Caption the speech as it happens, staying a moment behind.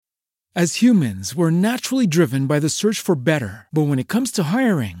As humans, we're naturally driven by the search for better. But when it comes to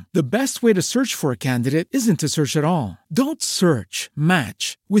hiring, the best way to search for a candidate isn't to search at all. Don't search,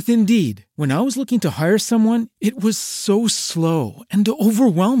 match with Indeed. When I was looking to hire someone, it was so slow and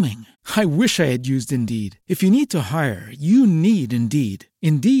overwhelming. I wish I had used Indeed. If you need to hire, you need Indeed.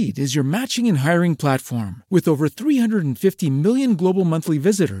 Indeed is your matching and hiring platform with over 350 million global monthly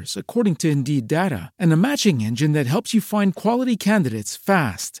visitors, according to Indeed data, and a matching engine that helps you find quality candidates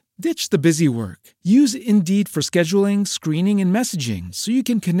fast. Ditch the busy work. Use Indeed for scheduling, screening, and messaging so you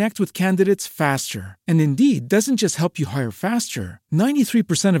can connect with candidates faster. And Indeed doesn't just help you hire faster.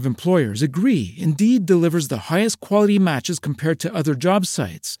 93% of employers agree Indeed delivers the highest quality matches compared to other job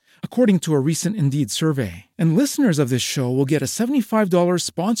sites, according to a recent Indeed survey. And listeners of this show will get a $75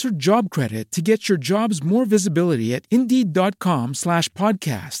 sponsored job credit to get your jobs more visibility at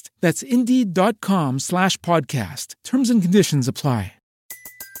Indeed.com/podcast. That's Indeed.com/podcast. Terms and conditions apply.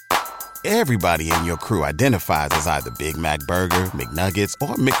 Everybody in your crew identifies as either Big Mac Burger, McNuggets,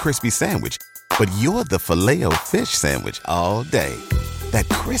 or McCrispy Sandwich. But you're the Filet-O-Fish Sandwich all day. That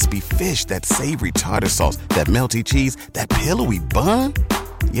crispy fish, that savory tartar sauce, that melty cheese, that pillowy bun.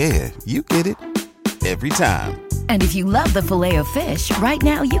 Yeah, you get it. Every time. And if you love the Filet-O-Fish, right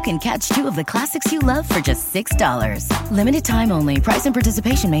now you can catch two of the classics you love for just $6. Limited time only. Price and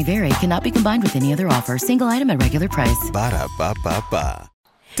participation may vary. Cannot be combined with any other offer. Single item at regular price. Ba-da-ba-ba-ba.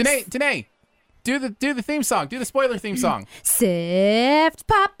 Danae, do the theme song. Do the spoiler theme song. Sift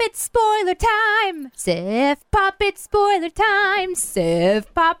Puppet spoiler time. Sift Puppet spoiler time.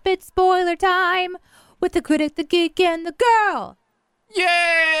 Sift Puppet spoiler time. With the critic, the geek, and the girl.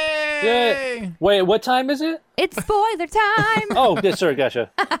 Yay! Yay! Wait, what time is it? It's spoiler time. Oh, yes, sir.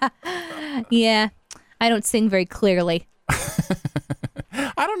 Gotcha. Yeah, I don't sing very clearly.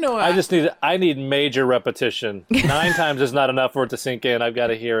 I don't know. I need major repetition. 9 times is not enough for it to sink in. I've got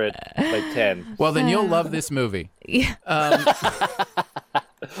to hear it like 10. Well, then you'll love this movie. Yeah.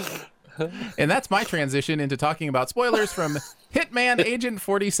 And that's my transition into talking about spoilers from Hitman Agent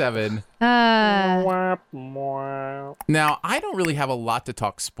 47. Uh, Now, I don't really have a lot to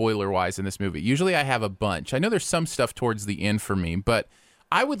talk spoiler-wise in this movie. Usually I have a bunch. I know there's some stuff towards the end for me, but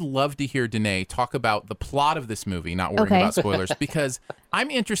I would love to hear Danae talk about the plot of this movie, not worrying about spoilers, because I'm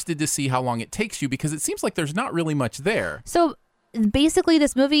interested to see how long it takes you, because it seems like there's not really much there. So basically,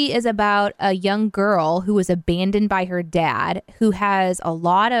 this movie is about a young girl who was abandoned by her dad, who has a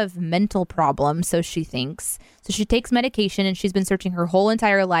lot of mental problems, so she thinks. So she takes medication, and she's been searching her whole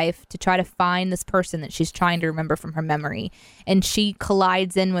entire life to try to find this person that she's trying to remember from her memory. And she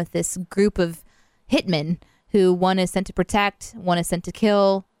collides in with this group of hitmen who one is sent to protect, one is sent to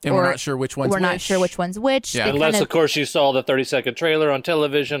kill. And we're not sure which one's which. We're not sure which one's which. Yeah. Unless, of course, you saw the 30-second trailer on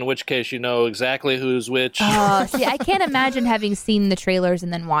television, in which case you know exactly who's which. See, I can't imagine having seen the trailers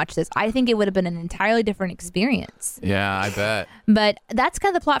and then watched this. I think it would have been an entirely different experience. Yeah, I bet. But that's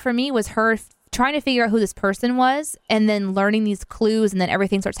kind of the plot for me, was her trying to figure out who this person was and then learning these clues, and then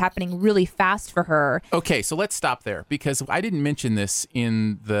everything starts happening really fast for her. Okay, so let's stop there, because I didn't mention this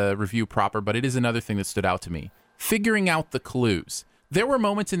in the review proper, but it is another thing that stood out to me. Figuring out the clues. There were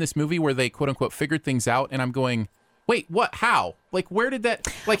moments in this movie where they, quote unquote, figured things out, and I'm going, wait, what? How? Like, where did that?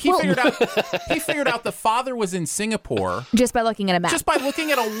 Like, he figured out the father was in Singapore just by looking at a map. Just by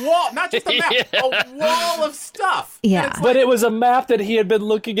looking at a wall, not just a map, a wall of stuff. Yeah, but it was a map that he had been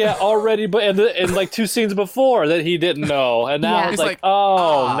looking at already, but in like 2 scenes before that he didn't know, and now it's like,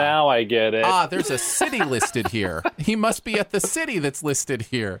 now I get it. There's a city listed here. He must be at the city that's listed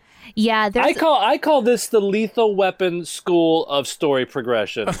here. Yeah, I call this the Lethal Weapon school of story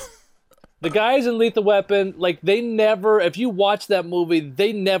progression. The guys in Lethal Weapon, like, they never, if you watch that movie,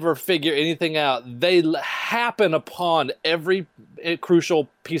 they never figure anything out. They happen upon every crucial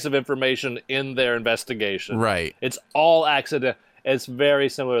piece of information in their investigation. Right. It's all accident. It's very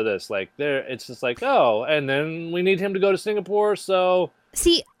similar to this. Like, it's just like, oh, and then we need him to go to Singapore, so...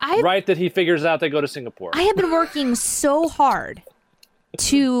 See, right that he figures out they go to Singapore. I have been working so hard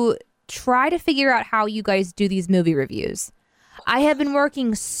to try to figure out how you guys do these movie reviews. I have been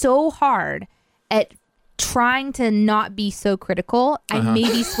working so hard at trying to not be so critical. I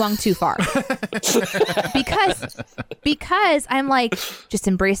maybe swung too far. because I'm like, just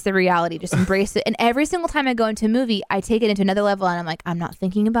embrace the reality, just embrace it. And every single time I go into a movie, I take it into another level, and I'm like, I'm not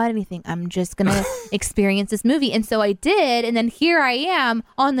thinking about anything. I'm just going to experience this movie. And so I did. And then here I am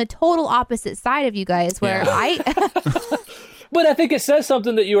on the total opposite side of you guys, where But I think it says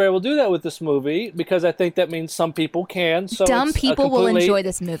something that you were able to do that with this movie, because I think that means some people can. So dumb people will enjoy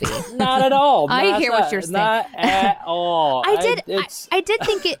this movie. Not at all. I hear what you're saying. Not at all. I did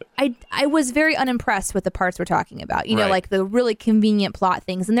think it. I was very unimpressed with the parts we're talking about. You know, like the really convenient plot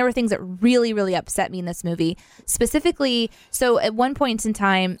things, and there were things that really, really upset me in this movie. Specifically, so at one point in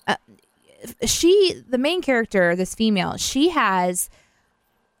time, the main character, this female, she has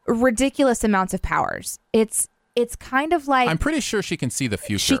ridiculous amounts of powers. It's kind of like, I'm pretty sure she can see the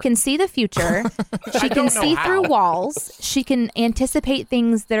future. She can see the future. She can see through walls. She can anticipate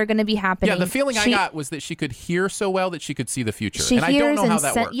things that are going to be happening. Yeah, the feeling I got was that she could hear so well that she could see the future. She and I don't know how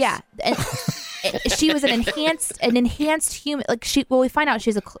that works. Yeah. And she was an enhanced human. Like we find out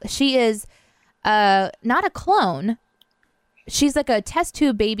she is not a clone. She's like a test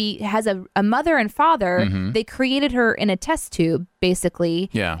tube baby, has a mother and father. Mm-hmm. They created her in a test tube, basically.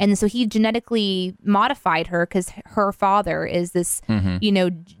 Yeah. And so he genetically modified her because her father is this,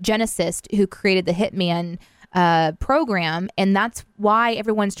 geneticist who created the Hitman program. And that's why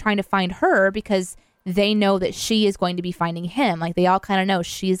everyone's trying to find her, because they know that she is going to be finding him. Like, they all kind of know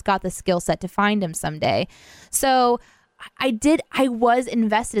she's got the skill set to find him someday. So I was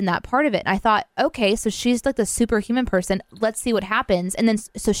invested in that part of it. And I thought, okay, so she's like the superhuman person. Let's see what happens. And then,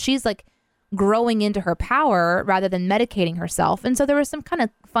 so she's like growing into her power rather than medicating herself. And so there was some kind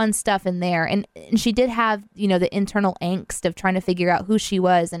of fun stuff in there. And she did have, the internal angst of trying to figure out who she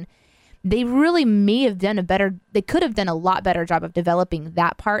was. And they really they could have done a lot better job of developing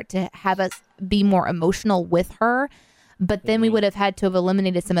that part to have us be more emotional with her. But then we would have had to have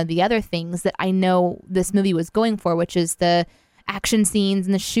eliminated some of the other things that I know this movie was going for, which is the action scenes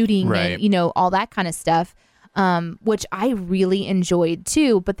and the shooting and, all that kind of stuff, which I really enjoyed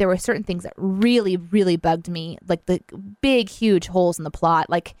too. But there were certain things that really, really bugged me, like the big, huge holes in the plot,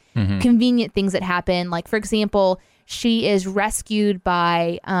 like convenient things that happen. Like, for example, she is rescued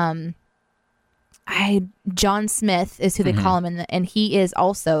by John Smith is who they call him. And he is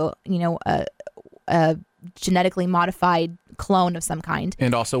also, a genetically modified clone of some kind,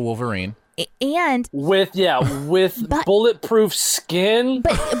 and also Wolverine, and with bulletproof skin.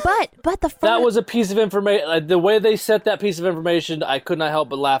 But the that was a piece of information. The way they set that piece of information, I could not help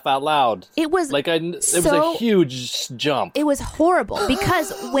but laugh out loud. It was was a huge jump. It was horrible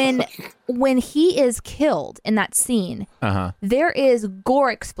because when he is killed in that scene, there is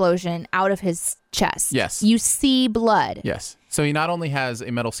gore explosion out of his chest. Yes, you see blood. Yes. So he not only has a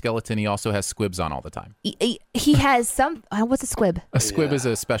metal skeleton, he also has squibs on all the time. He has some... what's a squib? A squib is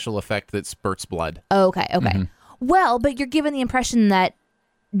a special effect that spurts blood. Oh, okay. Well, but you're given the impression that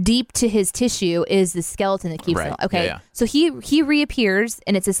deep to his tissue is the skeleton that keeps him. Okay. Yeah. So he reappears,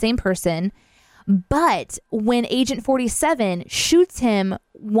 and it's the same person. But when Agent 47 shoots him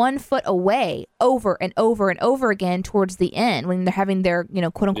 1 foot away over and over and over again towards the end, when they're having their,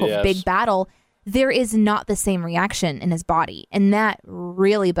 quote-unquote big battle, there is not the same reaction in his body. And that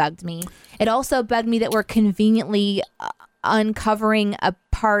really bugged me. It also bugged me that we're conveniently uncovering a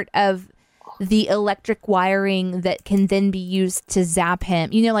part of the electric wiring that can then be used to zap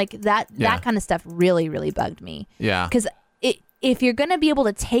him. That kind of stuff really, really bugged me. Yeah. Because if you're going to be able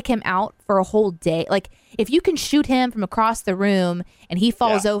to take him out for a whole day, like if you can shoot him from across the room and he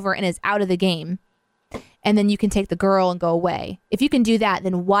falls over and is out of the game, and then you can take the girl and go away. If you can do that,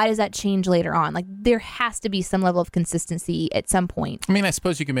 then why does that change later on? Like, there has to be some level of consistency at some point. I mean, I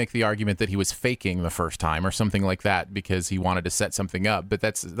suppose you can make the argument that he was faking the first time or something like that because he wanted to set something up, but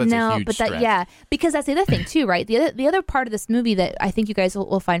that's a huge stretch. Because that's the other thing too, right? The other part of this movie that I think you guys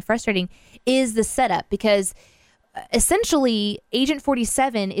will find frustrating is the setup, because essentially Agent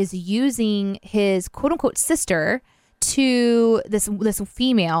 47 is using his quote-unquote sister to this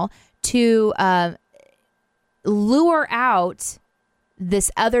female to lure out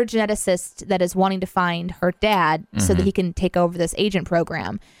this other geneticist that is wanting to find her dad so that he can take over this agent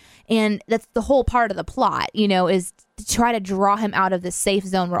program. And that's the whole part of the plot, is to try to draw him out of this safe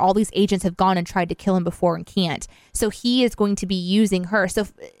zone where all these agents have gone and tried to kill him before and can't. So he is going to be using her. So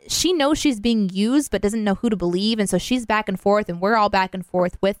she knows she's being used but doesn't know who to believe. And so she's back and forth, and we're all back and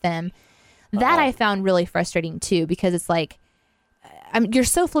forth with them. That I found really frustrating too, because it's like, you're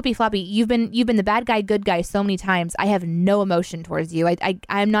so flippy floppy. You've been the bad guy, good guy so many times. I have no emotion towards you.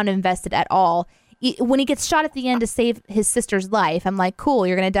 I'm not invested at all. When he gets shot at the end to save his sister's life, I'm like, cool,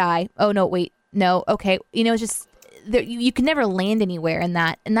 you're gonna die. Oh no, wait, no, okay. It's just you can never land anywhere in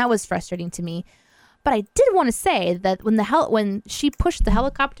that, and that was frustrating to me. But I did want to say that when she pushed the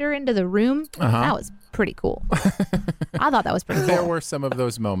helicopter into the room, that was pretty cool. I thought that was pretty cool. There were some of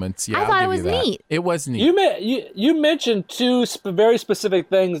those moments. Yeah, I thought it was neat. It was neat. You mentioned two very specific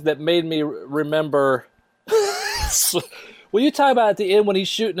things that made me remember Well, you talk about at the end when he's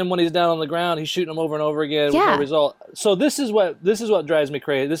shooting him when he's down on the ground, he's shooting him over and over again with Yeah. no result. So this is what drives me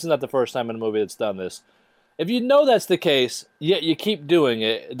crazy. This is not the first time in a movie that's done this. If you know that's the case, yet you keep doing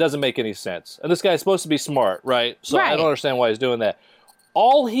it, it doesn't make any sense. And this guy's supposed to be smart, right? So I Right. don't understand why he's doing that.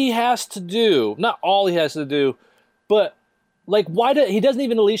 All he has to do, not all he has to do, but like he doesn't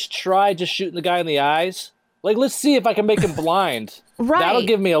even at least try just shooting the guy in the eyes. Like, let's see if I can make him blind. Right. That'll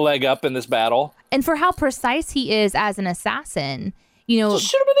give me a leg up in this battle. And for how precise he is as an assassin, you know,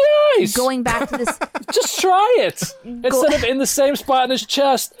 Just shoot him in the eyes. going back to this. Just try it. Instead of in the same spot in his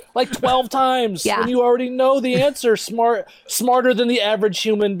chest like 12 times. Yeah. When you already know the answer. Smarter than the average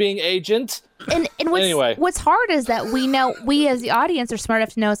human being agent. And Anyway. what's hard is that we as the audience are smart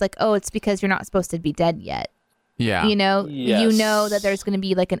enough to know it's like, oh, it's because you're not supposed to be dead yet. Yeah. You know, Yes. you know that there's going to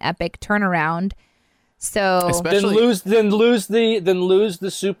be like an epic turnaround. So Especially Then lose the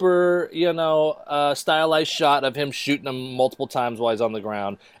super, stylized shot of him shooting him multiple times while he's on the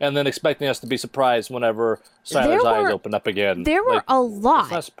ground, and then expecting us to be surprised whenever Siler's eyes open up again. there were Like, a it's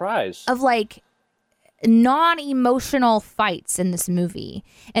not a lot surprise. of like non-emotional fights in this movie.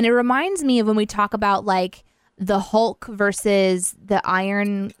 And it reminds me of when we talk about like the Hulk versus the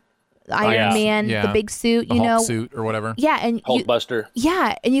Iron yeah. Man, Yeah. the big suit, the you Hulk know. suit or whatever. Yeah, and Hulkbuster.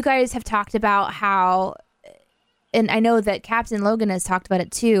 and you guys have talked about how, and I know that Captain Logan has talked about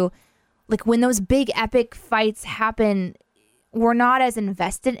it too, like when those big epic fights happen, we're not as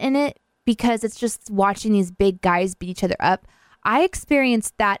invested in it because it's just watching these big guys beat each other up. I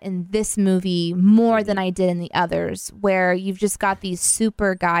experienced that in this movie more than I did in the others, where you've just got these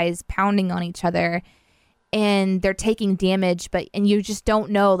super guys pounding on each other and they're taking damage, and you just don't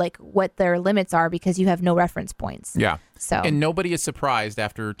know like what their limits are because you have no reference points. Yeah. So And nobody is surprised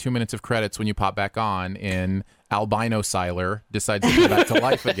after 2 minutes of credits when you pop back on and albino Siler decides to come back to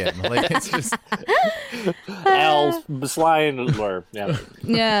life again. Like, it's just... Al Slime, or yeah.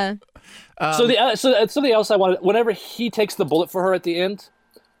 yeah. Something else I wanted. Whenever he takes the bullet for her at the end,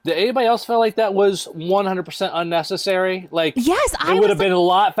 did anybody else feel like that was 100% unnecessary? Like, Yes, I it would was have been a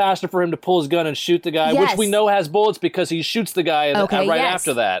lot faster for him to pull his gun and shoot the guy, Yes. which we know has bullets because he shoots the guy right yes.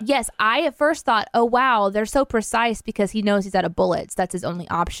 after that. Yes, I at first thought, oh wow, they're so precise because he knows he's out of bullets. That's his only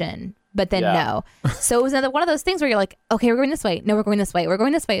option. But then Yeah. no. So it was another one of those things where you're like, okay, we're going this way. No, we're going this way. We're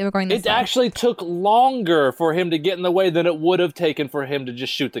going this way. We're going this It way. actually took longer for him to get in the way than it would have taken for him to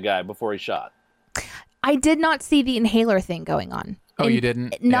just shoot the guy before he shot. I did not see the inhaler thing going on. Oh, And you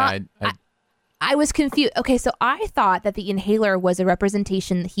didn't? Not. Yeah, I was confused. Okay, so I thought that the inhaler was a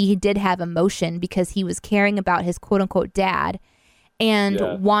representation that he did have emotion because he was caring about his quote unquote dad and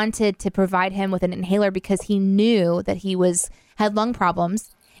Yeah. wanted to provide him with an inhaler because he knew that he had lung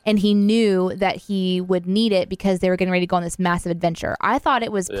problems and he knew that he would need it because they were getting ready to go on this massive adventure. I thought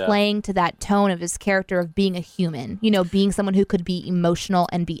it was Yeah. playing to that tone of his character of being a human, being someone who could be emotional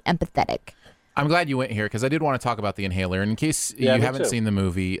and be empathetic. I'm glad you went here because I did want to talk about the inhaler. And in case Yeah, you me haven't too. seen the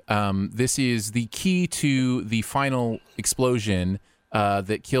movie, this is the key to the final explosion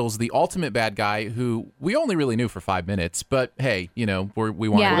that kills the ultimate bad guy, who we only really knew for 5 minutes. But hey, we wanted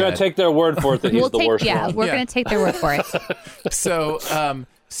Yeah. We're going to take their word for it that he's the worst one. We're Yeah. going to take their word for it.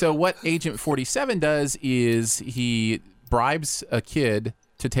 So what Agent 47 does is he bribes a kid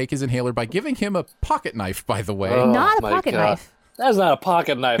to take his inhaler by giving him a pocket knife, by the way. Not a my pocket God. knife. That's not a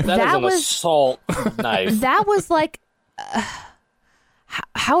pocket knife. That That is was- an assault knife. That was like,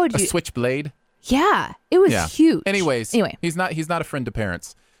 how would A you? switchblade. Yeah, it was Yeah. huge. Anyway, he's not a friend to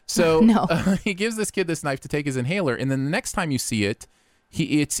parents. So No. He gives this kid this knife to take his inhaler, and then the next time you see it,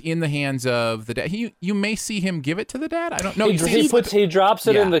 it's in the hands of the dad. You may see him give it to the dad. I don't know. He drops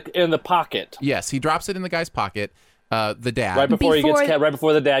it Yeah. in the pocket Yes, he drops it in the guy's pocket. The dad. right before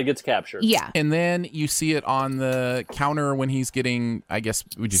Before- the dad gets captured. Yeah, And then you see it on the counter when he's getting, I guess,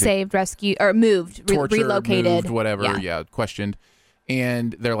 would you say, saved, rescued, or moved, tortured, relocated, moved, whatever. Yeah. Yeah, questioned.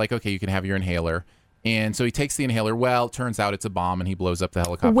 And they're like, okay, you can have your inhaler. And so he takes the inhaler. Well, it turns out it's a bomb, and he blows up the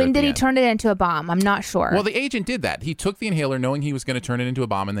helicopter. When at did the he end. turn it into a bomb? I'm not sure. Well, the agent did that. He took the inhaler knowing he was going to turn it into a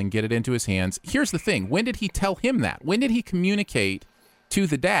bomb and then get it into his hands. Here's the thing. When did he tell him that? When did he communicate to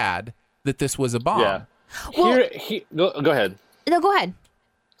the dad that this was a bomb? Yeah. Well- Go ahead. No, go ahead.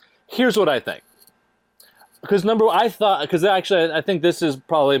 Here's what I think. Because I think this is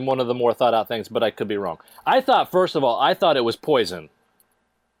probably one of the more thought out things, but I could be wrong. First of all, I thought it was poison.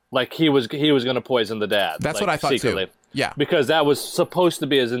 Like he was going to poison the dad. That's like, what I thought, too. secretly. Yeah. Because that was supposed to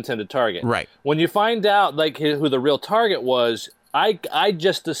be his intended target. Right. When you find out who the real target was, I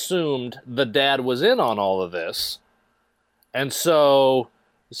just assumed the dad was in on all of this. And so,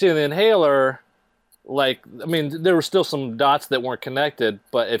 you see the inhaler, there were still some dots that weren't connected,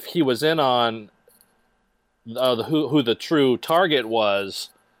 but if he was in on who the true target was,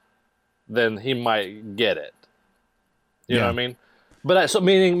 then he might get it. You know what I mean? But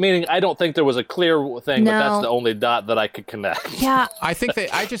meaning I don't think there was a clear thing, but that's the only dot that I could connect. Yeah. I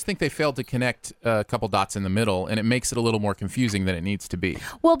just think they failed to connect a couple dots in the middle, and it makes it a little more confusing than it needs to be.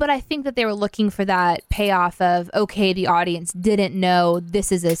 Well, but I think that they were looking for that payoff of, okay, the audience didn't know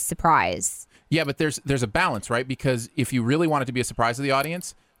this is a surprise. Yeah, but there's a balance, right? Because if you really want it to be a surprise to the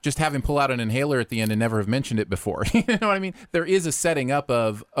audience, just have him pull out an inhaler at the end and never have mentioned it before. You know what I mean? There is a setting up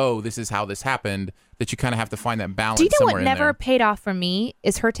of, oh, this is how this happened, that you kind of have to find that balance. Do you know somewhere what in never there. paid off for me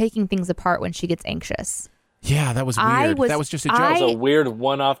is her taking things apart when she gets anxious. Yeah, that was weird. That was just a joke. That was a weird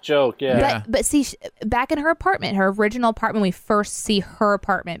one-off joke, yeah. But see, back in her apartment, her original apartment, we first see her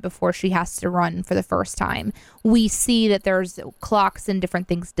apartment before she has to run for the first time. We see that there's clocks and different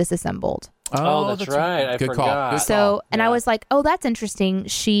things disassembled. Oh, that's right. I Good forgot. call. Good So, call. and I was like, oh, that's interesting.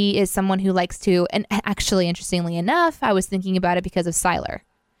 She is someone who likes to, and actually, interestingly enough, I was thinking about it because of Siler.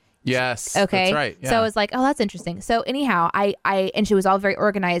 Yes. Okay. That's right. Yeah. So I was like, oh, that's interesting. So anyhow, and she was all very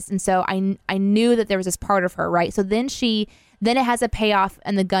organized. And so I knew that there was this part of her, right? So then it has a payoff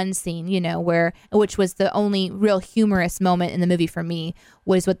in the gun scene, which was the only real humorous moment in the movie for me,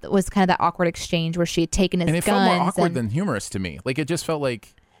 was kind of that awkward exchange where she had taken his and it guns. felt more awkward than humorous to me. Like, it just felt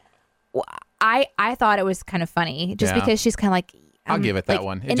like... I thought it was kind of funny just because she's kind of like... I'll give it that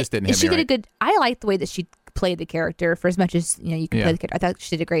one. It just didn't hit she me did a right. good... I liked the way that she played the character for as much as, you could play the character. I thought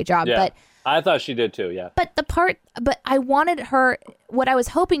she did a great job. Yeah. But I thought she did too, yeah. But I wanted her, what I was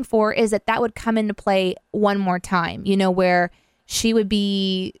hoping for is that would come into play one more time, where she would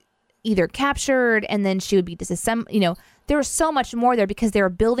be either captured and then she would be disassembled. There was so much more there because they were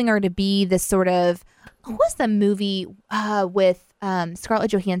building her to be this sort of, what was the movie with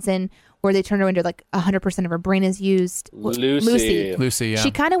Scarlett Johansson where they turned her into like 100% of her brain is used? Lucy, yeah. She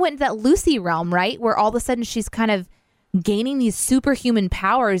kind of went into that Lucy realm, right? Where all of a sudden she's kind of gaining these superhuman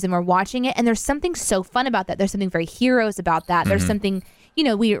powers and we're watching it. And there's something so fun about that. There's something very heroes about that. There's something,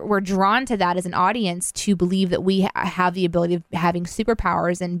 we're drawn to that as an audience to believe that we have the ability of having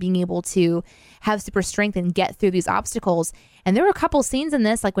superpowers and being able to have super strength and get through these obstacles. And there were a couple scenes in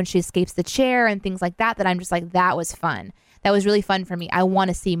this, like when she escapes the chair and things like that I'm just like, that was fun. That was really fun for me. I want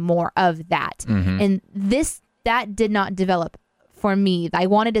to see more of that. And that did not develop for me. I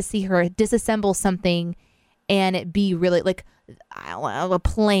wanted to see her disassemble something and it be really like a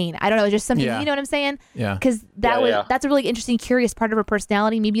plane. I don't know, just something. Yeah. You know what I'm saying? Yeah. Because that's a really interesting, curious part of her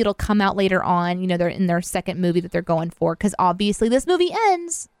personality. Maybe it'll come out later on. They're in their second movie that they're going for. Because obviously this movie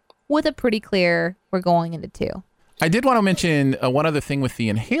ends with a pretty clear, we're going into 2. I did want to mention one other thing with the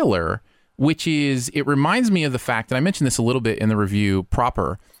inhaler, which is it reminds me of the fact that I mentioned this a little bit in the review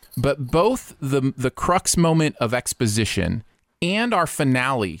proper, but both the crux moment of exposition and our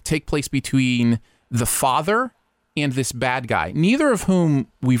finale take place between the father and this bad guy, neither of whom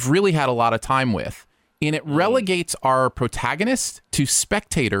we've really had a lot of time with. And it relegates our protagonist to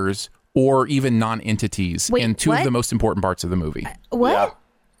spectators or even non-entities in two of the most important parts of the movie. What? Yeah.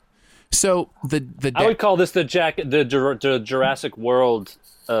 So I would call this the Jurassic World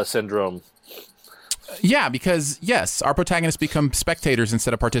syndrome. Yeah, because yes, our protagonists become spectators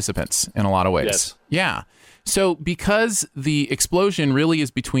instead of participants in a lot of ways. Yes. Yeah. So because the explosion really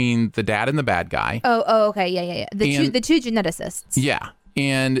is between the dad and the bad guy. Oh, okay, yeah. The two geneticists. Yeah.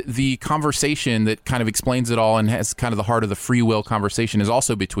 And the conversation that kind of explains it all and has kind of the heart of the free will conversation is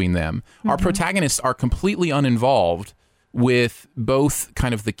also between them. Our protagonists are completely uninvolved with both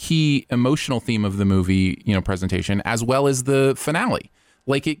kind of the key emotional theme of the movie, presentation, as well as the finale.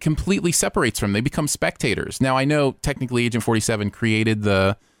 Like, it completely separates from them. They become spectators. Now, I know technically Agent 47 created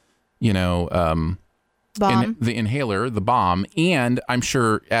the, Bomb. the inhaler, the bomb, and I'm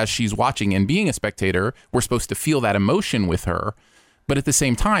sure as she's watching and being a spectator, we're supposed to feel that emotion with her. But at the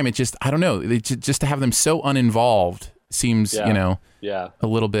same time, it just, I don't know, just to have them so uninvolved seems, a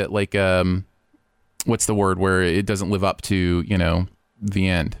little bit like, what's the word, where it doesn't live up to, the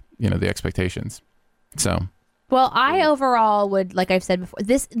end, the expectations. So... Well, I overall would, like I've said before,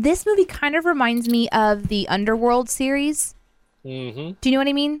 this movie kind of reminds me of the Underworld series. Mm-hmm. Do you know what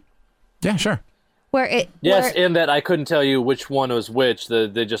I mean? Yeah, sure. In that I couldn't tell you which one was which.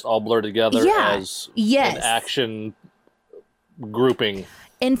 They just all blur together as an action grouping.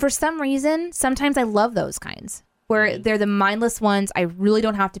 And for some reason, sometimes I love those kinds, where they're the mindless ones I really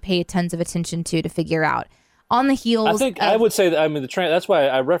don't have to pay tons of attention to figure out. On the heels, I would say that that's why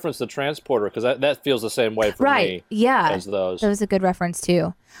I referenced the Transporter, because that feels the same way for me. Yeah, as those. That was a good reference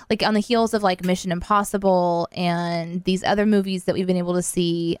too. Like on the heels of like Mission Impossible and these other movies that we've been able to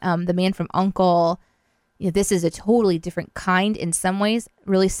see, The Man from U.N.C.L.E. This is a totally different kind in some ways,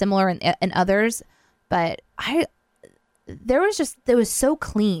 really similar in others. But there was so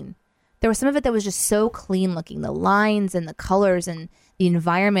clean. There was some of it that was just so clean looking. The lines and the colors and the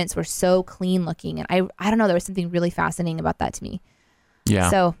environments were so clean looking. And I don't know, there was something really fascinating about that to me. Yeah.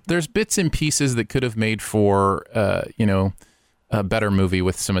 So there's bits and pieces that could have made for, a better movie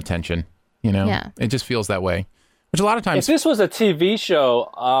with some attention. Yeah. It just feels that way. Which a lot of times, if this was a TV show,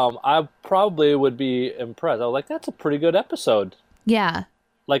 I probably would be impressed. I was like, that's a pretty good episode. Yeah.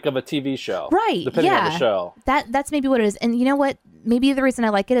 Like of a TV show. Right. Depending yeah. on the show. That's maybe what it is. And you know what? Maybe the reason I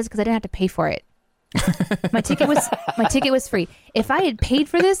like it is because I didn't have to pay for it. My ticket was free. If I had paid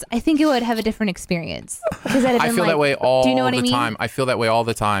for this, I think it would have a different experience. Because I feel that way all the mean? time. I feel that way all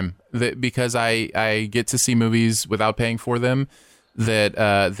the time. Because I get to see movies without paying for them.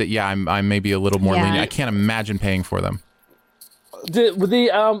 I'm maybe a little more lenient. I can't imagine paying for them. Do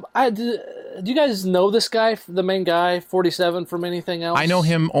you guys know this guy, the main guy, 47, from anything else? I know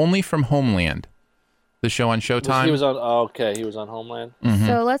him only from Homeland, the show on Showtime. He was on Homeland. Mm-hmm.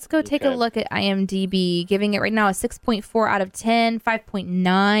 So let's go take a look at IMDb. Giving it right now a 6.4 out of 10,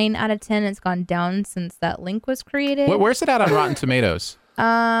 5.9 out of 10. It's gone down since that link was created. Where's it at on Rotten Tomatoes?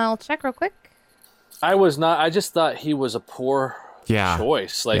 I'll check real quick. I just thought he was a poor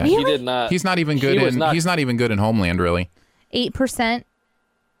choice. Like he did not. He's not even good. He's not even good in Homeland, really. 8%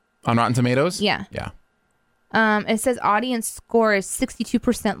 on Rotten Tomatoes. Yeah. Yeah. It says audience score is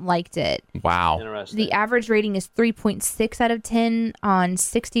 62% liked it. Wow. Interesting. The average rating is 3.6 out of 10 on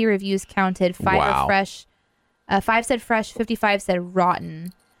 60 reviews counted. 5 are fresh. 5 said fresh. 55 said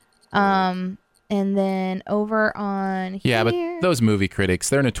rotten. And then over on here. Yeah, but those movie critics,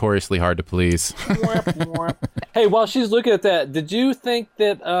 they're notoriously hard to please. Hey, while she's looking at that, did you think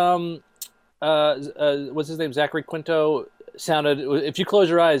that what's his name, Zachary Quinto sounded? If you close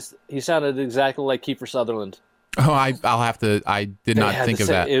your eyes, he sounded exactly like Kiefer Sutherland. Oh, I'll have to. I did not think of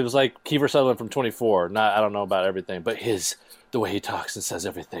that. It was like Kiefer Sutherland from 24. I don't know about everything, but the way he talks and says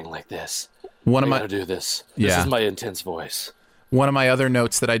everything like this. I gotta do this. This is my intense voice. One of my other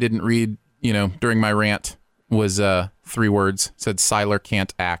notes that I didn't read, during my rant was 3 words. It said Siler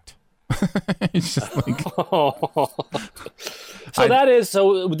can't act. It's just like.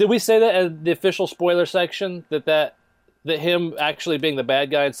 So did we say that at the official spoiler section that him actually being the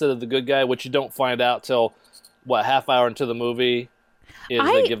bad guy instead of the good guy, which you don't find out till half hour into the movie,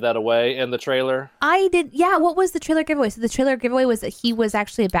 they give that away in the trailer? I did. Yeah. What was the trailer giveaway? So the trailer giveaway was that he was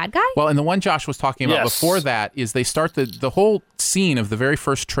actually a bad guy? Well, and the one Josh was talking about before that is they start the whole scene of the very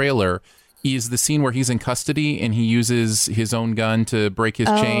first trailer is the scene where he's in custody and he uses his own gun to break his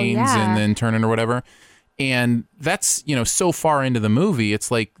chains and then turn it or whatever. And that's, so far into the movie, it's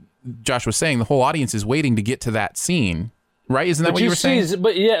like Josh was saying, the whole audience is waiting to get to that scene, right? Isn't that what you were saying?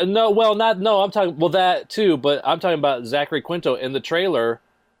 But yeah, I'm talking, that too, but I'm talking about Zachary Quinto in the trailer.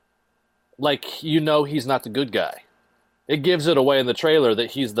 Like, he's not the good guy. It gives it away in the trailer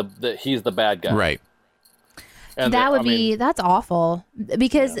that he's the bad guy. Right. And that's awful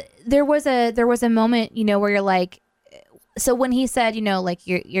because there was a moment, where you're like, so when he said, like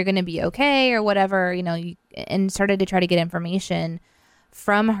you're going to be okay or whatever, and started to try to get information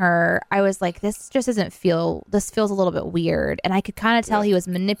from her, I was like, this just this feels a little bit weird. And I could kind of tell he was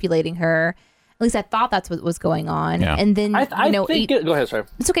manipulating her. At least I thought that's what was going on. Yeah. And then, go ahead, sorry.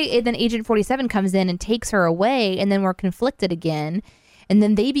 It's okay. And then Agent 47 comes in and takes her away, and then we're conflicted again. And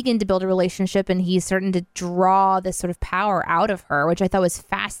then they begin to build a relationship, and he's starting to draw this sort of power out of her, which I thought was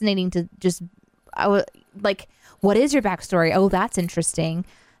fascinating to what is your backstory? Oh, that's interesting.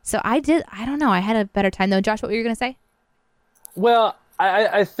 So I don't know. I had a better time though. Josh, what were you going to say? Well,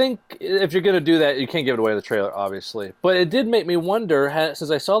 I think if you're going to do that, you can't give it away in the trailer, obviously. But it did make me wonder, since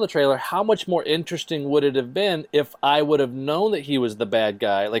I saw the trailer, how much more interesting would it have been if I would have known that he was the bad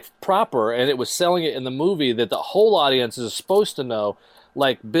guy, like proper, and it was selling it in the movie that the whole audience is supposed to know,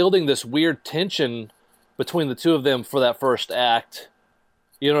 like building this weird tension between the two of them for that first act.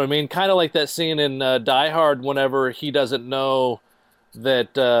 You know what I mean? Kind of like that scene in Die Hard whenever he doesn't know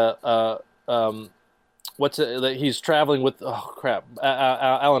that that he's traveling with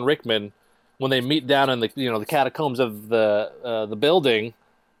Alan Rickman when they meet down in the catacombs of the building,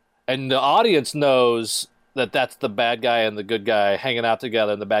 and the audience knows that that's the bad guy and the good guy hanging out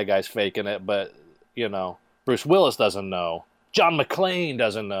together, and the bad guy's faking it, but Bruce Willis doesn't know. John McClane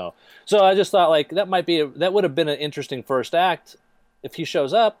doesn't know. So I just thought that would have been an interesting first act if he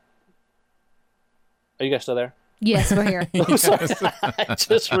shows up. Are you guys still there? Yes, we're here. I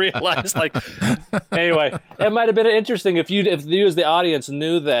just realized, anyway, it might have been interesting if you as the audience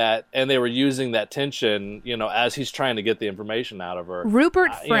knew that and they were using that tension, as he's trying to get the information out of her.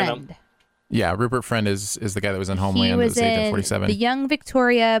 Rupert Friend. Yeah, Rupert Friend is the guy that was in Homeland. He was Agent in 47. The Young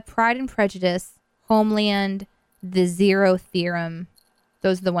Victoria, Pride and Prejudice, Homeland, The Zero Theorem.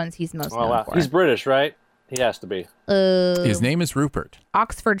 Those are the ones he's most known for. He's British, right? He has to be. His name is Rupert.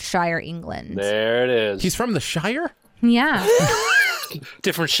 Oxfordshire, England. There it is. He's from the Shire? Yeah.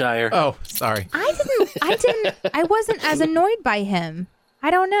 Different Shire. Oh, sorry. I wasn't as annoyed by him. I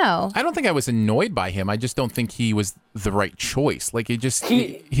don't know. I don't think I was annoyed by him. I just don't think he was the right choice. Like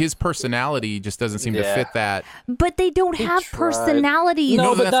his personality just doesn't seem to fit that. But they don't have personalities.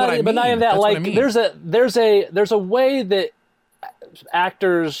 No, but that's what I mean. But not even that. That's like, what I mean. there's a way that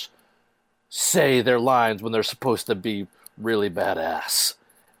actors say their lines when they're supposed to be really badass.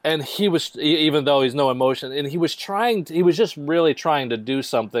 And he was, even though he's no emotion, and he was just really trying to do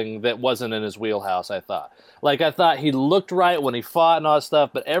something that wasn't in his wheelhouse, I thought. Like, I thought he looked right when he fought and all that stuff,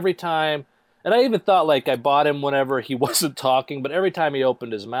 but every time, and I even thought, like, I bought him whenever he wasn't talking, but every time he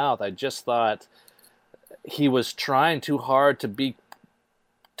opened his mouth, I just thought he was trying too hard to be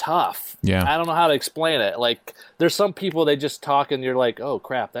tough. Yeah. I don't know how to explain it. Like, there's some people, they just talk and you're like, oh,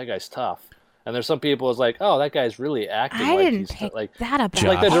 crap, that guy's tough. And there's some people it's like, oh, that guy's really acting I like didn't he's pick like that up.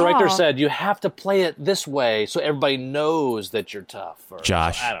 like the director all. said, you have to play it this way so everybody knows that you're tough. Or,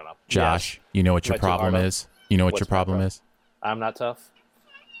 Josh, I don't know. Josh, Yes. you know what your Am I too problem hard on- is? You know what What's your my problem problem? is? I'm not tough.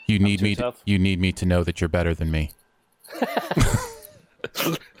 You need too me tough? you need me to know that you're better than me.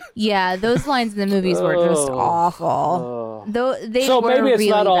 Yeah, those lines in the movies were just awful. Though they So were maybe it's really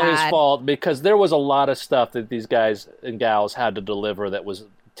not all bad. his fault because there was a lot of stuff that these guys and gals had to deliver that was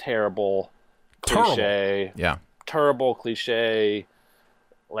terrible, cliche, Yeah. terrible cliche.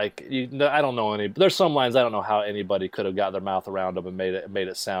 Like I don't know any. There's some lines I don't know how anybody could have got their mouth around them and made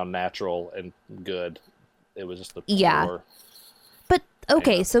it sound natural and good. It was just the poor. But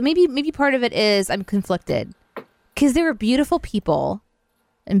okay, so maybe part of it is I'm conflicted because they were beautiful people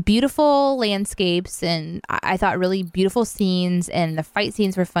and beautiful landscapes, and I thought really beautiful scenes, and the fight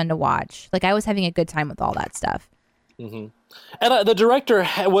scenes were fun to watch. Like I was having a good time with all that stuff. Mm-hmm. And the director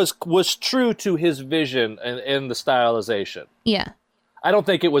was true to his vision and the stylization. Yeah. I don't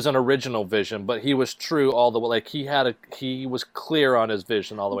think it was an original vision, but he was true all the way. Like he was clear on his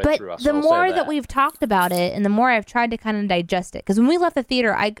vision all the way through. But the more that we've talked about it, and the more I've tried to kind of digest it, because when we left the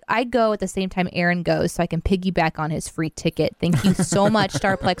theater, I go at the same time Aaron goes, so I can piggyback on his free ticket. Thank you so much,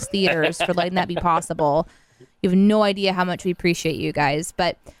 Starplex Theaters, for letting that be possible. You have no idea how much we appreciate you guys.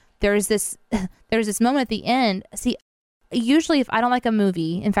 But there's this moment at the end. See, usually if I don't like a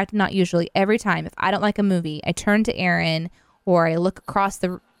movie, in fact, not usually, every time if I don't like a movie, I turn to Aaron. Or I look across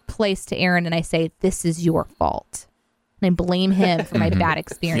the place to Aaron and I say, this is your fault. And I blame him for my bad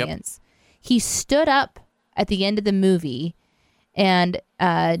experience. Yep. He stood up at the end of the movie and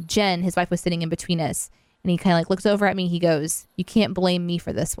Jen, his wife, was sitting in between us. And he kind of like looks over at me. He goes, you can't blame me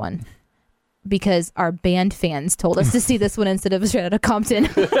for this one. Because our band fans told us to see this one instead of Straight Outta Compton.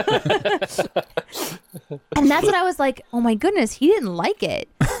 And that's when I was like, oh my goodness, he didn't like it.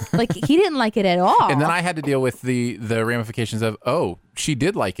 Like, he didn't like it at all. And then I had to deal with the ramifications of, oh, she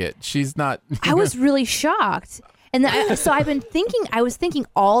did like it. She's not. I was really shocked. And then so I've been thinking, I was thinking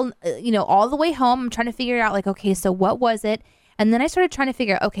all the way home. I'm trying to figure out like, okay, so what was it? And then I started trying to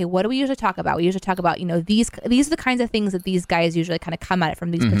figure out, okay, what do we usually talk about? We usually talk about, these are the kinds of things that these guys usually kind of come at it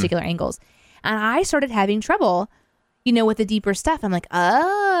from these particular angles. And I started having trouble, with the deeper stuff. I'm like,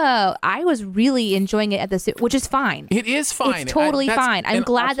 oh, I was really enjoying it at this, which is fine. It is fine. It's totally fine. I'm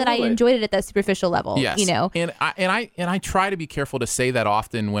glad that I enjoyed it at that superficial level. Yes. And I try to be careful to say that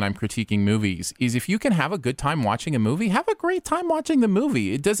often when I'm critiquing movies. Is if you can have a good time watching a movie, have a great time watching the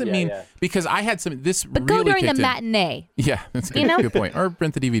movie. It doesn't mean because I had but go during a matinee. Yeah, that's a good point. Or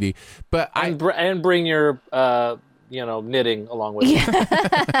rent the DVD. But and bring your knitting along with you.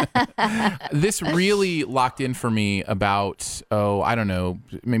 This really locked in for me about, I don't know,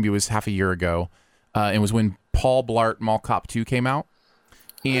 maybe it was half a year ago. It was when Paul Blart Mall Cop 2 came out.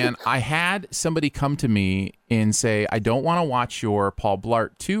 And I had somebody come to me and say, I don't want to watch your Paul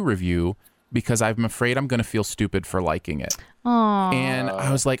Blart 2 review because I'm afraid I'm going to feel stupid for liking it. Aww. And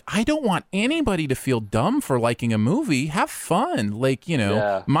I was like, I don't want anybody to feel dumb for liking a movie. Have fun. Like,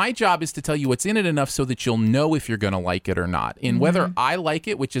 my job is to tell you what's in it enough so that you'll know if you're going to like it or not. And whether I like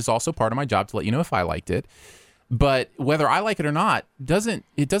it, which is also part of my job to let you know if I liked it, but whether I like it or not, doesn't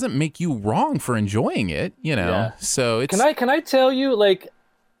make you wrong for enjoying it, Yeah. So it's... Can I tell you, like,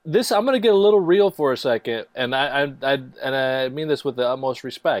 this, I'm going to get a little real for a second, and I mean this with the utmost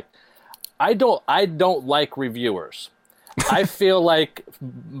respect. I don't like reviewers. I feel like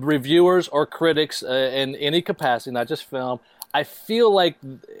reviewers or critics in any capacity, not just film, I feel like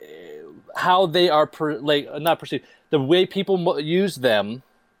how they are not perceived, the way people use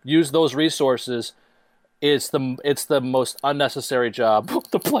those resources it's the most unnecessary job on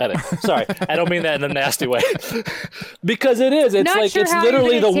the planet. Sorry, I don't mean that in a nasty way. Because it is. It's Not like sure it's how you're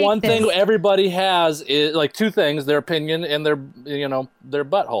literally the gonna one take thing this. everybody has is like two things: their opinion and their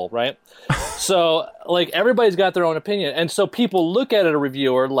butthole, right? So like everybody's got their own opinion, and so people look at a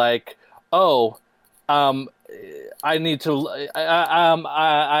reviewer like, oh, I need to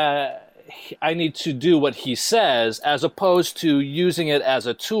I need to do what he says, as opposed to using it as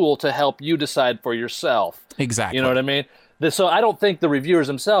a tool to help you decide for yourself. Exactly. You know what I mean? So I don't think the reviewers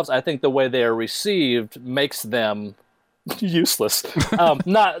themselves, I think the way they are received makes them useless.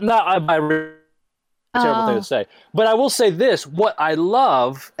 Not by terrible thing to say. But I will say this, what I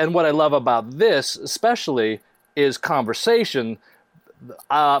love about this especially is conversation.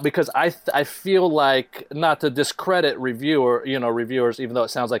 Because I feel like, not to discredit reviewers, even though it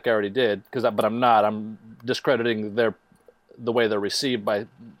sounds like I already did, but I'm not. I'm discrediting the way they're received by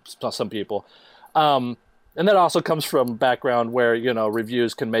some people, and that also comes from background where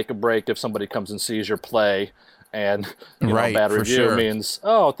reviews can make a break if somebody comes and sees your play, and Right, a bad for review sure. means,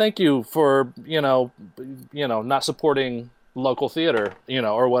 oh, thank you for not supporting local theater,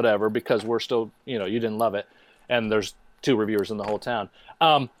 or whatever, because we're still you didn't love it, and there's 2 reviewers in the whole town.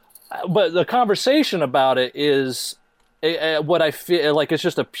 But the conversation about it is what I feel like it's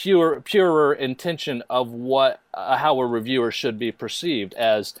just a purer intention of how a reviewer should be perceived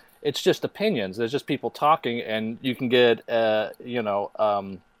as. It's just opinions. There's just people talking, and you can get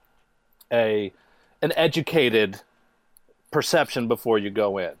an educated perception before you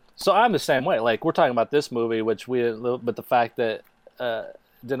go in. So I'm the same way. Like, we're talking about this movie, but the fact that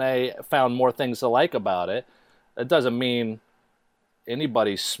Danae found more things to like about it, it doesn't mean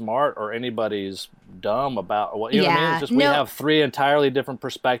anybody's smart or anybody's dumb about what what I mean. It's just we have 3 entirely different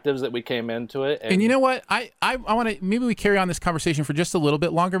perspectives that we came into it. And you know what? I want to, maybe we carry on this conversation for just a little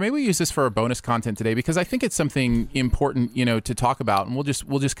bit longer. Maybe we use this for our bonus content today, because I think it's something important, to talk about, and we'll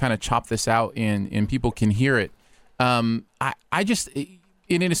just kind of chop this out and people can hear it. I just,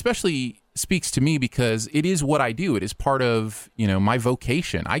 and it especially speaks to me because it is what I do. It is part of, my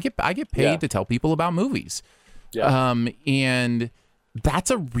vocation. I get paid to tell people about movies. Yeah. And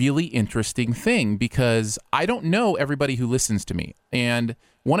that's a really interesting thing, because I don't know everybody who listens to me. And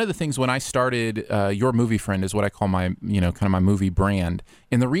one of the things when I started Your Movie Friend is what I call my, kind of my movie brand.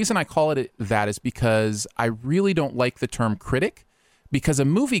 And the reason I call it that is because I really don't like the term critic, because a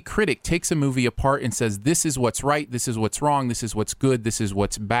movie critic takes a movie apart and says, this is what's right, this is what's wrong, this is what's good, this is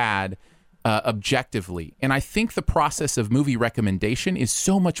what's bad, objectively. And I think the process of movie recommendation is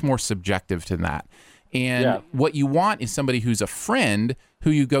so much more subjective than that. And what you want is somebody who's a friend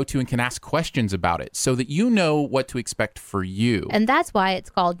who you go to and can ask questions about it, so that you know what to expect for you. And that's why it's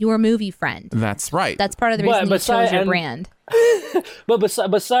called Your Movie Friend. That's right. That's part of the reason you chose your brand. But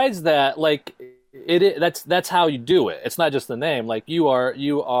besides that, like that's how you do it. It's not just the name. Like you are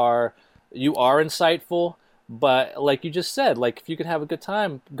insightful. But like you just said, like if you can have a good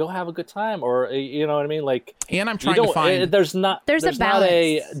time, go have a good time, or you know what I mean. Like, and I'm trying to find there's a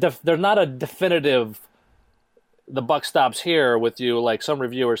balance. There's not a definitive. The buck stops here with you. Like some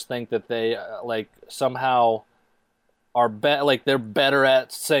reviewers think that they like somehow are like they're better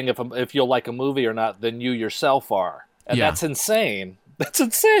at saying if you'll like a movie or not than you yourself are, and that's insane. That's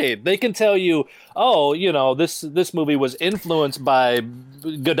insane. They can tell you, oh, this movie was influenced by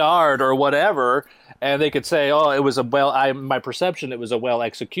Godard or whatever. And they could say, oh, it was my perception, it was a well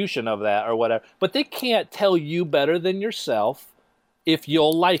execution of that or whatever. But they can't tell you better than yourself if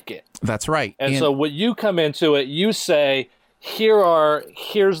you'll like it. That's right. And so when you come into it, you say,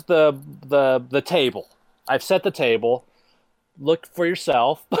 here's the table. I've set the table. Look for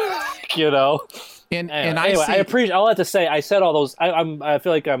yourself, And anyway, I appreciate all that to say. I said all those. I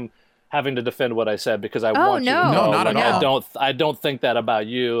feel like I'm having to defend what I said because I want you to know. No, not at all. I don't think that about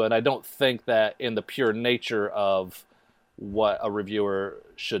you, and I don't think that in the pure nature of what a reviewer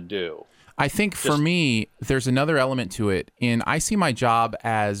should do. I think for me, there's another element to it, and I see my job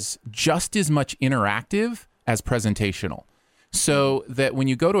as just as much interactive as presentational. So that when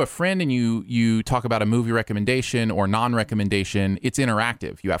you go to a friend and you talk about a movie recommendation or non-recommendation, it's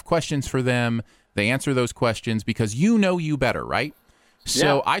interactive. You have questions for them. They answer those questions because you know you better, right?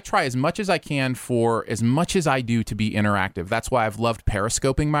 So I try as much as I can for as much as I do to be interactive. That's why I've loved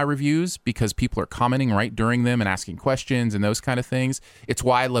periscoping my reviews, because people are commenting right during them and asking questions and those kind of things. It's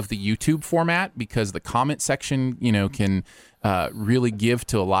why I love the YouTube format, because the comment section, can really give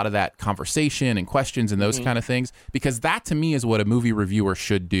to a lot of that conversation and questions and those kind of things. Because that to me is what a movie reviewer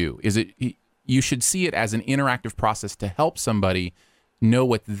should do. You should see it as an interactive process to help somebody know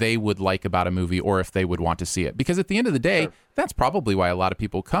what they would like about a movie or if they would want to see it. Because at the end of the day, that's probably why a lot of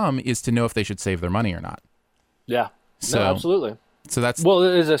people come, is to know if they should save their money or not. Yeah. So No, absolutely. So that's Well,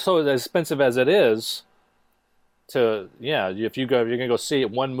 it is so as expensive as it is. If you're gonna go see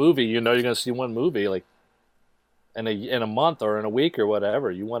one movie, you're gonna see one movie like in a month or in a week or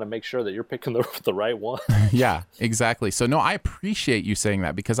whatever. You want to make sure that you're picking the right one. yeah, exactly. So no, I appreciate you saying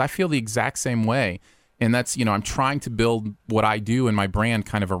that because I feel the exact same way. And that's, I'm trying to build what I do and my brand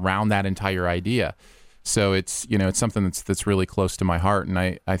kind of around that entire idea. So it's, it's something that's really close to my heart. And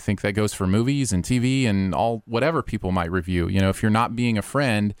I think that goes for movies and TV and all whatever people might review. If you're not being a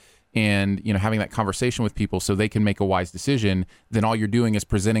friend and, having that conversation with people so they can make a wise decision, then all you're doing is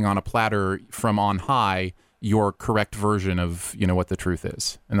presenting on a platter from on high your correct version of, what the truth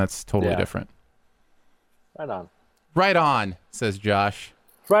is. And that's totally different. Right on. Right on, says Josh.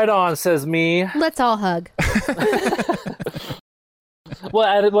 Right on, says me. Let's all hug.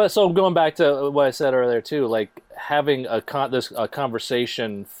 So going back to what I said earlier too, like having a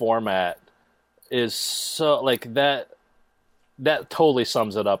conversation format is so like that totally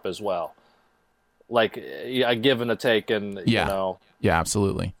sums it up as well. Like a give and a take, and yeah,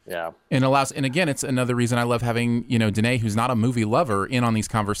 absolutely. Yeah. And again, it's another reason I love having, Danae, who's not a movie lover, in on these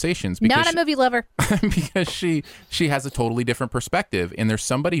conversations. Not a movie lover. Because she has a totally different perspective. And there's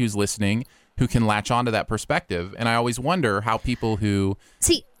somebody who's listening who can latch onto that perspective. And I always wonder how people who...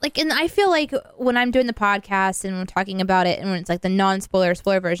 See, and I feel like when I'm doing the podcast and we're talking about it, and when it's like the non-spoiler,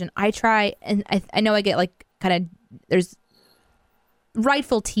 spoiler version, I try, and I know I get like kind of, there's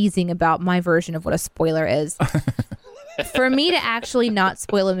rightful teasing about my version of what a spoiler is. For me to actually not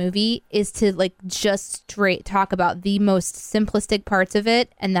spoil a movie is to like just straight talk about the most simplistic parts of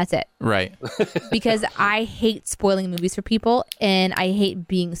it, and that's it. Right. Because I hate spoiling movies for people, and I hate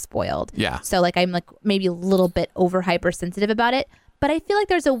being spoiled. Yeah. So like I'm like maybe a little bit over hypersensitive about it, but I feel like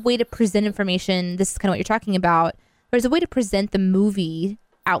there's a way to present information. This is kind of what you're talking about. There's a way to present the movie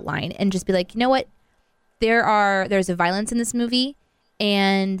outline and just be like, you know what? There's a violence in this movie,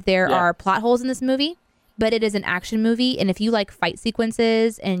 and there are plot holes in this movie. But it is an action movie, and if you like fight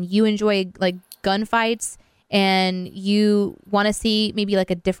sequences and you enjoy like gunfights and you want to see maybe like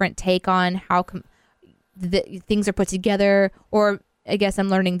a different take on how things are put together, or I guess I'm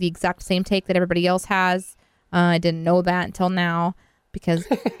learning the exact same take that everybody else has. I didn't know that until now because...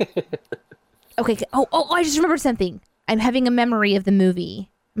 Okay. Oh, I just remembered something. I'm having a memory of the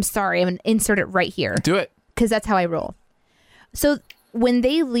movie. I'm sorry. I'm going to insert it right here. Do it. Because that's how I roll. So when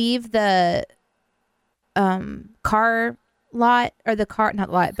they leave the... car lot, or the car,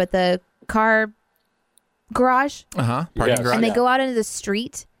 not lot, but the car garage. Parking garage. And they go out into the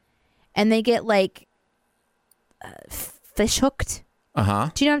street and they get like fish hooked. Do you know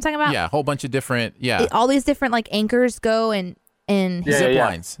what I'm talking about? Yeah, a whole bunch of different, all these different like anchors go and zip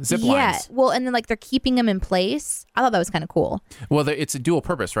lines. Yeah, well, and then like they're keeping them in place. I thought that was kind of cool. Well, it's a dual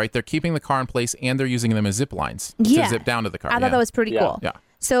purpose, right? They're keeping the car in place and they're using them as zip lines to zip down to the car. I thought that was pretty cool. Yeah.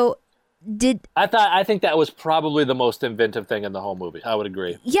 So I think that was probably the most inventive thing in the whole movie. I would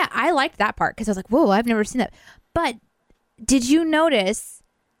agree. Yeah, I liked that part because I was like, whoa, I've never seen that. But did you notice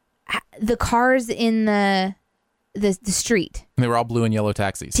the cars in the street? They were all blue and yellow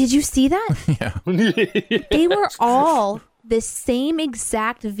taxis. Did you see that? Yeah. They were all the same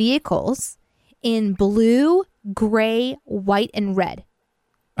exact vehicles in blue, gray, white, and red.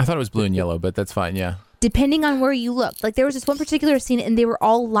 I thought it was blue and yellow, but that's fine. Yeah. Depending on where you looked. Like there was this one particular scene and they were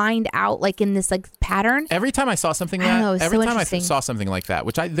all lined out like in this like pattern. Every time I saw something saw something like that,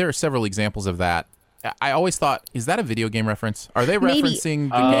 which there are several examples of that, I always thought, is that a video game reference? Are they referencing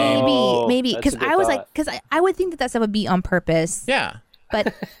the game? Maybe. Because I was like, because I would think that stuff would be on purpose. Yeah.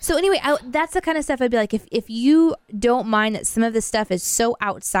 But so anyway, that's the kind of stuff I'd be like, if you don't mind that some of this stuff is so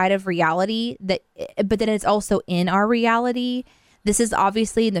outside of reality but then it's also in our reality. This is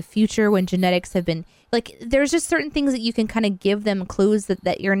obviously in the future when genetics have been like, there's just certain things that you can kind of give them clues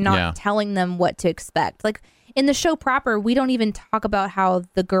that you're not telling them what to expect. Like in the show proper, we don't even talk about how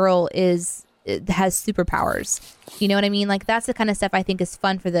the girl has superpowers. You know what I mean? Like that's the kind of stuff I think is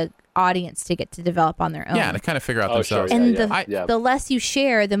fun for the audience to get to develop on their own. Yeah, to kind of figure out themselves. Sure. And the less you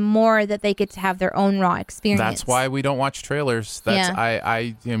share, the more that they get to have their own raw experience. That's why we don't watch trailers.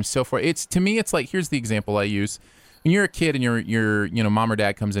 I am so for it. To me, it's like, here's the example I use. When you're a kid and your mom or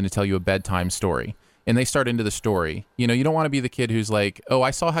dad comes in to tell you a bedtime story and they start into the story, you don't want to be the kid who's like, oh, I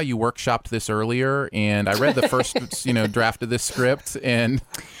saw how you workshopped this earlier and I read the first, draft of this script and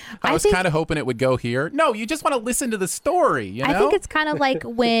I was kind of hoping it would go here. No, you just want to listen to the story, I think it's kind of like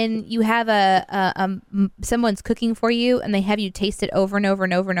when you have someone's cooking for you and they have you taste it over and over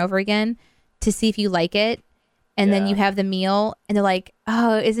and over and over again to see if you like it. And then you have the meal and they're like,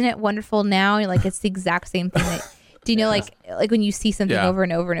 oh, isn't it wonderful now? And you're like, it's the exact same thing. Do you know, like when you see something over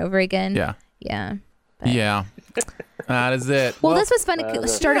and over and over again? Yeah. Yeah. But. Yeah. That is it. Well, this was fun. It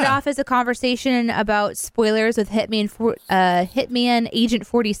started off as a conversation about spoilers with Hitman Agent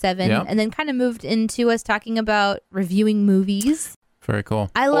 47, Yep. and then kind of moved into us talking about reviewing movies. Very cool.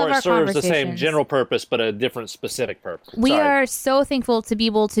 I love Or our it serves the conversations. same general purpose, but a different specific purpose. We Sorry. are so thankful to be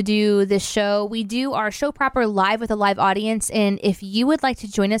able to do this show. We do our show proper live with a live audience, and if you would like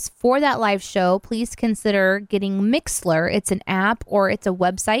to join us for that live show, please consider getting Mixlr. It's an app or it's a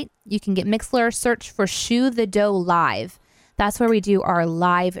website. You can get Mixlr, search for Shoe the Dough Live. That's where we do our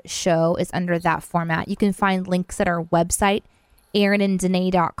live show, is under that format. You can find links at our website,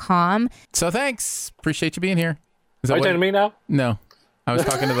 AaronandDanae.com. So thanks. Appreciate you being here. Is Are you what- talking to me now? No. I was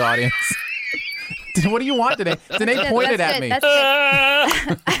talking to the audience. What do you want today? Danae pointed That's at good. me. That's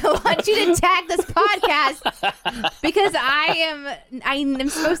good. I want you to tag this podcast because I am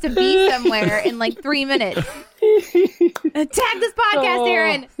supposed to be somewhere in like 3 minutes. Tag this podcast,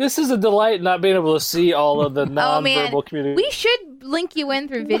 Aaron. This is a delight not being able to see all of the Oh man, nonverbal community. we should link you in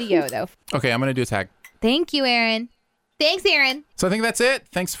through video though. Okay, I'm going to do a tag. Thank you, Aaron. Thanks, Aaron. So I think that's it.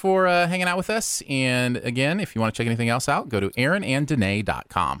 Thanks for hanging out with us. And again, if you want to check anything else out, go to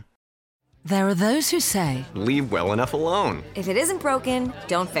AaronandDanae.com. There are those who say, Leave well enough alone. If it isn't broken,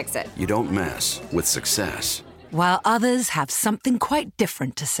 don't fix it. You don't mess with success. while others have something quite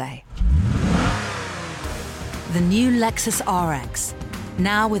different to say. The new Lexus RX,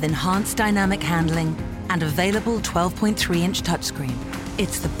 now with enhanced dynamic handling and available 12.3-inch touchscreen.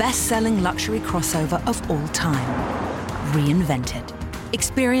 It's the best-selling luxury crossover of all time. Reinvented.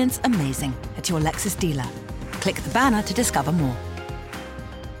 Experience amazing at your Lexus dealer. Click the banner to discover more.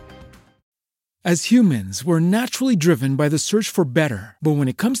 As humans, we're naturally driven by the search for better. But when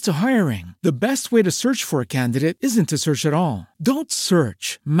it comes to hiring, the best way to search for a candidate isn't to search at all. Don't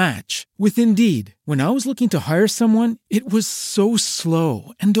search, match with Indeed. When I was looking to hire someone, it was so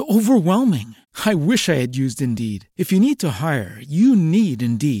slow and overwhelming. I wish I had used Indeed. If you need to hire, you need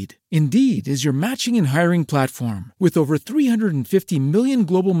Indeed. Indeed is your matching and hiring platform with over 350 million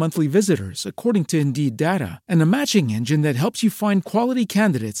global monthly visitors, according to Indeed data, and a matching engine that helps you find quality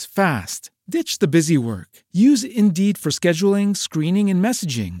candidates fast. Ditch the busy work. Use Indeed for scheduling, screening, and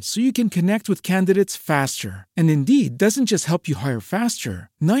messaging so you can connect with candidates faster. And Indeed doesn't just help you hire faster.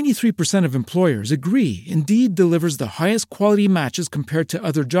 93% of employers agree Indeed delivers the highest quality matches compared to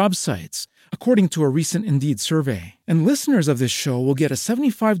other job sites, according to a recent Indeed survey. And listeners of this show will get a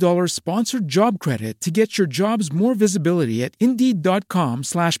 $75 sponsored job credit to get your jobs more visibility at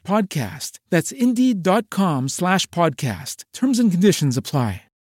Indeed.com/podcast. That's Indeed.com/podcast. Terms and conditions apply.